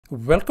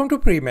Welcome to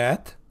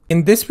PreMath.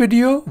 In this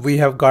video, we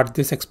have got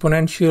this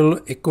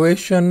exponential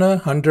equation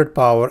 100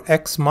 power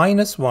x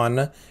minus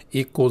 1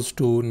 equals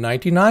to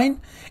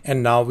 99.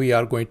 And now we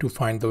are going to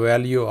find the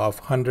value of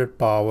 100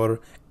 power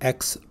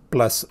x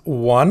plus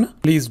 1.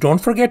 Please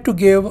don't forget to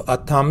give a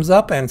thumbs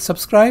up and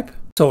subscribe.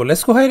 So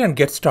let's go ahead and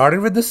get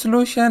started with the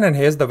solution. And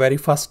here's the very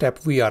first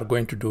step we are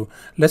going to do.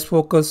 Let's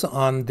focus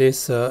on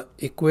this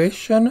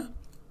equation.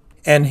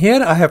 And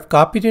here I have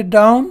copied it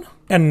down.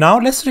 And now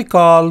let's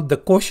recall the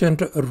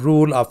quotient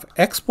rule of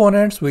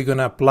exponents. We're going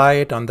to apply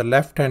it on the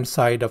left hand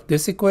side of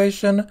this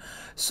equation.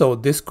 So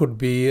this could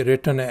be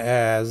written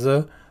as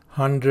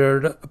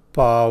 100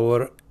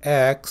 power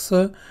x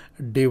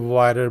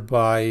divided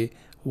by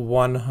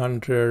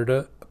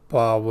 100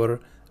 power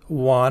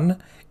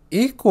 1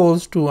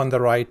 equals to, on the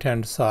right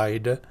hand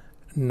side,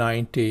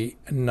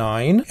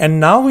 99.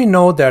 And now we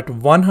know that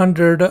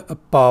 100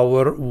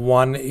 power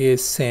 1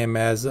 is same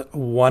as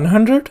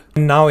 100.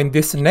 Now in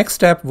this next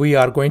step we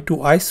are going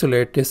to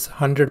isolate this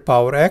 100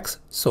 power x.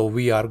 So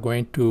we are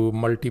going to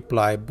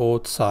multiply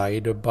both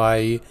sides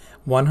by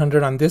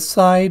 100 on this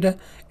side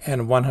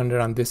and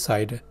 100 on this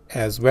side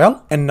as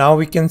well. And now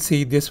we can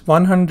see this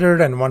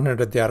 100 and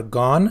 100, they are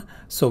gone.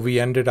 So we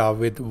ended up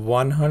with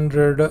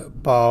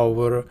 100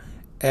 power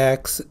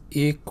x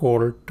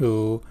equal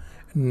to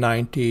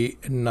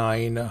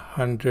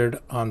 9900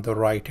 on the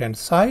right hand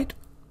side.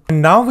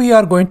 And now we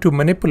are going to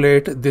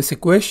manipulate this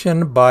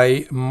equation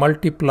by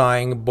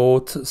multiplying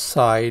both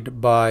sides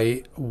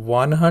by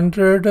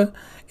 100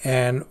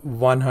 and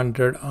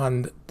 100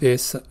 on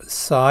this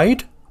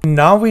side.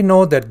 Now we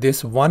know that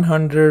this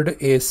 100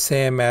 is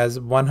same as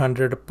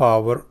 100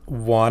 power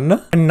 1.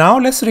 And now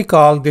let's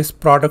recall this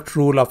product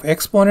rule of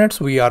exponents.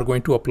 We are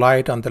going to apply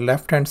it on the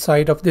left hand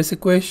side of this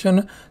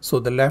equation. So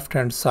the left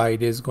hand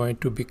side is going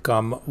to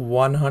become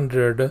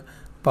 100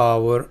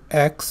 power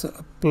x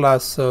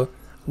plus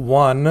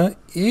 1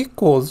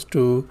 equals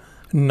to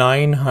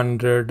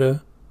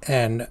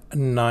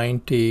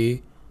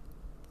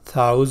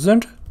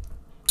 990,000.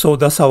 So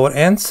thus our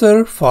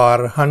answer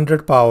for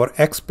 100 power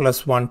x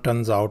plus 1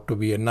 turns out to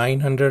be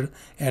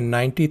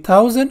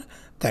 990,000.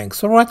 Thanks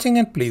for watching,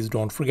 and please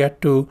don't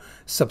forget to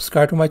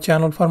subscribe to my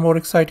channel for more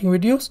exciting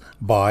videos.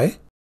 Bye.